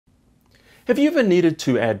Have you ever needed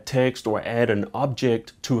to add text or add an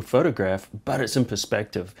object to a photograph, but it's in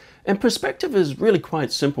perspective? And perspective is really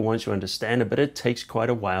quite simple once you understand it, but it takes quite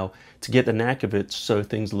a while to get the knack of it so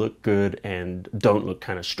things look good and don't look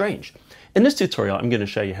kind of strange. In this tutorial, I'm going to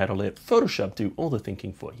show you how to let Photoshop do all the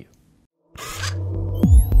thinking for you.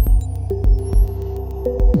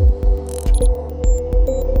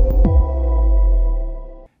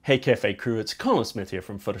 Hey Cafe crew, it's Colin Smith here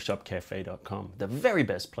from photoshopcafe.com, the very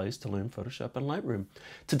best place to learn Photoshop and Lightroom.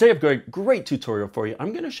 Today I've got a great tutorial for you.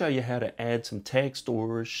 I'm going to show you how to add some text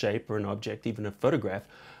or a shape or an object, even a photograph,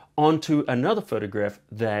 onto another photograph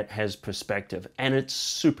that has perspective, and it's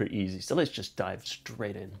super easy. So let's just dive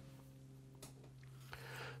straight in.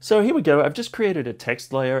 So here we go. I've just created a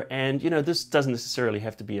text layer, and this doesn't necessarily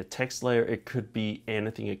have to be a text layer. It could be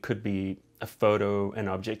anything. It could be a photo, an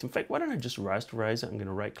object. In fact, why don't I just rasterize it? I'm going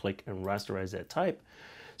to right click and rasterize that type.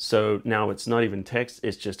 So now it's not even text,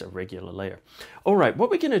 it's just a regular layer. All right, what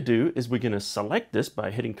we're going to do is we're going to select this by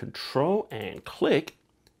hitting Control and click.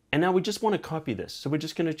 And now we just want to copy this. So we're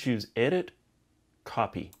just going to choose Edit,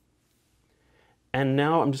 Copy. And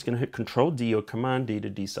now I'm just going to hit Control D or Command D to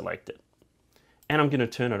deselect it. And I'm going to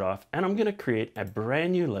turn it off, and I'm going to create a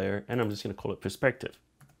brand new layer, and I'm just going to call it Perspective.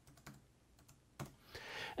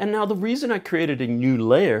 And now the reason I created a new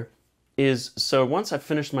layer is so once I've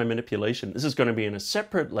finished my manipulation, this is going to be in a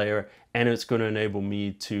separate layer, and it's going to enable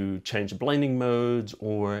me to change blending modes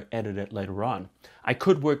or edit it later on. I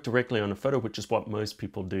could work directly on a photo, which is what most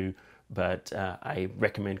people do, but I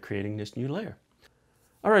recommend creating this new layer.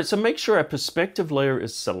 All right, so make sure our perspective layer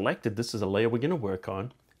is selected. This is a layer we're going to work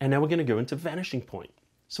on. And now we're going to go into Vanishing Point.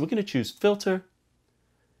 So we're going to choose Filter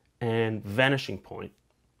and Vanishing Point.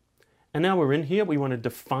 And now we're in here, we want to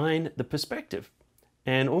define the perspective.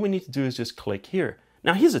 And all we need to do is just click here.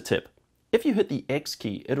 Now here's a tip. If you hit the X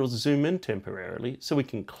key, it'll zoom in temporarily. So we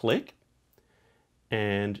can click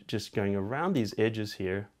and just going around these edges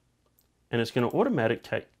here. And it's going to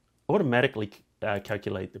automatically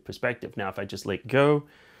calculate the perspective. Now if I just let go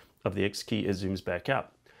of the X key, it zooms back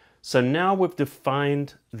up. So now we've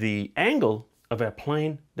defined the angle of our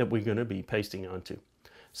plane that we're going to be pasting onto.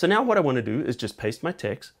 So now what I want to do is just paste my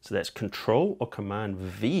text. So that's Control or Command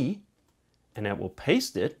V, and that will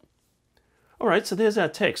paste it. All right, so there's our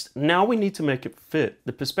text. Now we need to make it fit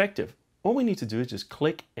the perspective. All we need to do is just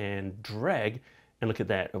click and drag, and look at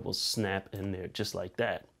that. It will snap in there just like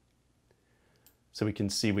that. So we can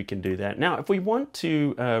see we can do that. Now, if we want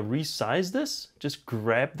to resize this, just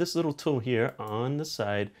grab this little tool here on the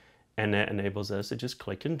side, and that enables us to just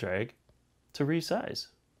click and drag to resize.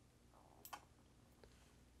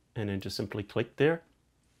 And then just simply click there,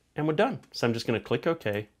 and we're done. So I'm just going to click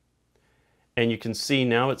OK. And you can see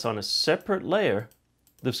now it's on a separate layer.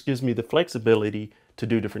 This gives me the flexibility to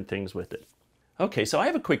do different things with it. Okay, so I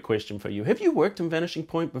have a quick question for you. Have you worked in Vanishing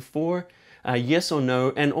Point before? Yes or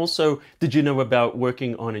no? And also, did you know about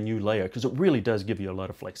working on a new layer? Because it really does give you a lot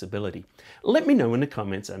of flexibility. Let me know in the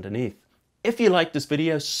comments underneath. If you like this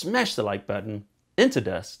video, smash the like button into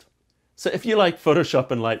dust. So if you like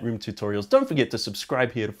Photoshop and Lightroom tutorials, don't forget to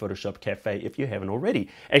subscribe here to Photoshop Cafe if you haven't already.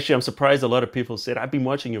 Actually, I'm surprised a lot of people said, I've been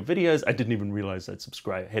watching your videos. I didn't even realize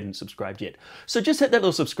hadn't subscribed yet. So just hit that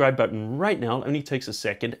little subscribe button right now. It only takes a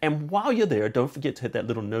second. And while you're there, don't forget to hit that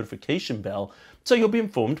little notification bell so you'll be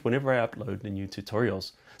informed whenever I upload the new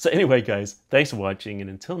tutorials. So anyway, guys, thanks for watching. And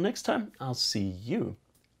until next time, I'll see you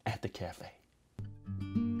at the cafe.